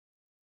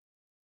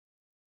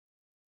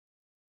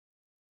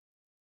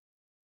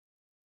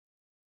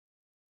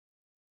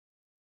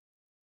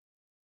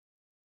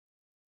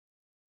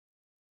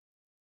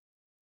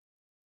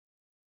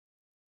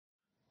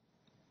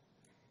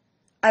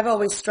I've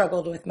always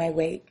struggled with my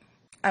weight.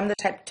 I'm the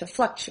type to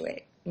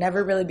fluctuate,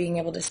 never really being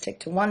able to stick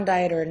to one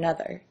diet or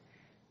another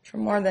for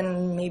more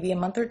than maybe a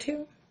month or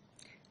two.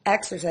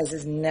 Exercise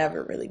has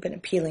never really been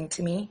appealing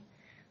to me.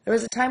 There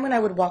was a time when I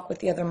would walk with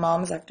the other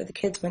moms after the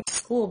kids went to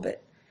school,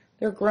 but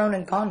they're grown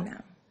and gone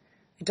now.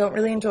 I don't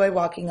really enjoy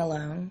walking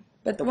alone,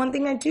 but the one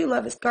thing I do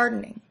love is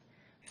gardening.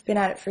 I've been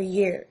at it for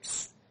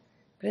years,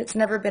 but it's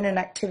never been an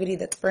activity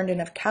that's burned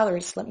enough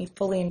calories to let me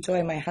fully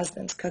enjoy my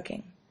husband's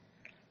cooking.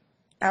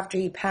 After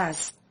he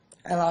passed,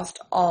 I lost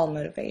all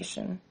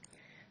motivation.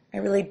 I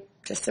really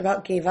just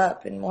about gave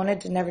up and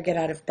wanted to never get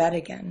out of bed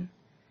again.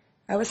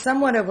 I was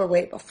somewhat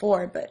overweight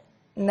before, but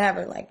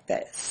never like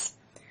this.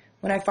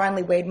 When I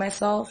finally weighed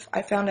myself,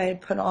 I found I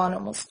had put on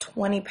almost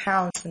 20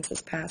 pounds since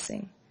his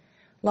passing.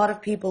 A lot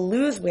of people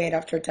lose weight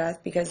after death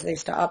because they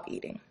stop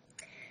eating.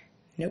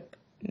 Nope,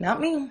 not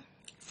me.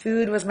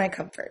 Food was my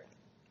comfort.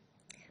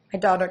 My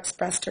daughter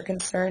expressed her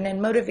concern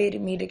and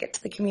motivated me to get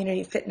to the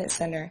community fitness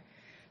center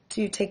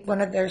to take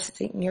one of their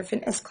senior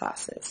fitness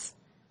classes.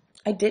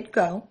 I did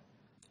go.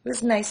 It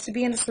was nice to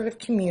be in a sort of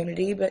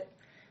community, but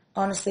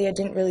honestly, I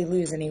didn't really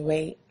lose any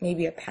weight,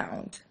 maybe a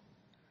pound.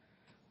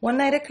 One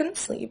night I couldn't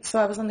sleep, so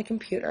I was on the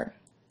computer.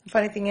 The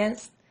funny thing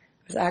is,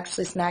 I was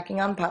actually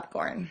snacking on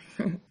popcorn.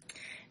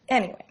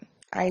 Anyway,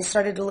 I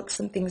started to look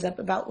some things up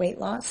about weight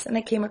loss, and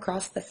I came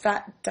across the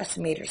fat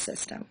decimator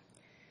system.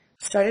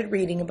 Started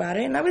reading about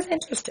it, and I was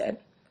interested.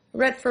 I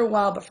read for a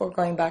while before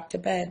going back to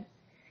bed.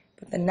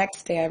 But the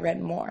next day I read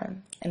more,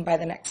 and by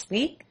the next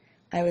week,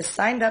 I was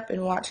signed up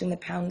and watching the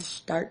pounds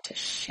start to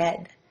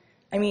shed.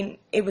 I mean,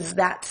 it was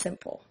that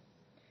simple.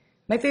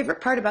 My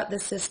favorite part about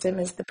this system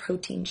is the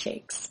protein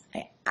shakes.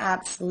 I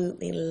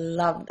absolutely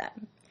love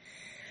them.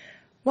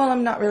 While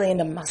I'm not really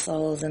into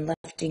muscles and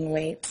lifting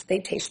weights, they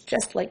taste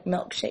just like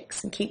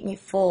milkshakes and keep me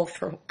full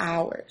for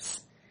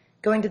hours.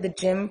 Going to the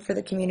gym for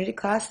the community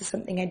class is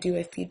something I do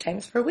a few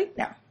times per week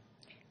now.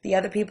 The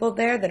other people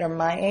there that are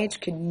my age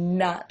could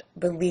not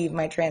believe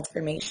my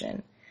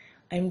transformation.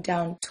 I'm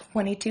down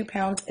 22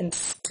 pounds and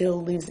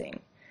still losing.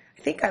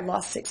 I think I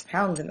lost 6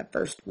 pounds in the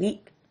first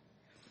week.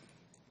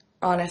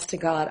 Honest to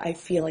God, I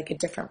feel like a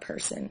different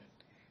person.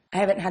 I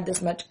haven't had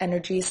this much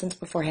energy since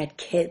before I had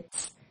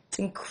kids. It's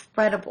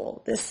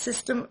incredible. This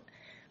system,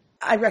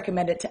 I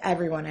recommend it to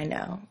everyone I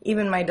know,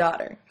 even my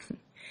daughter.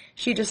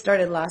 She just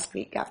started last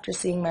week after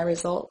seeing my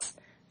results.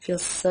 I feel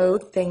so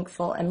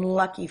thankful and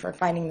lucky for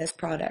finding this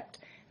product.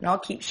 And I'll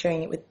keep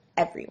sharing it with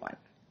everyone.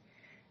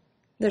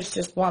 There's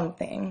just one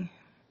thing.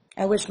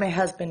 I wish my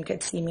husband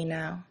could see me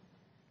now,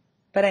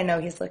 but I know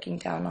he's looking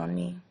down on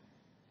me.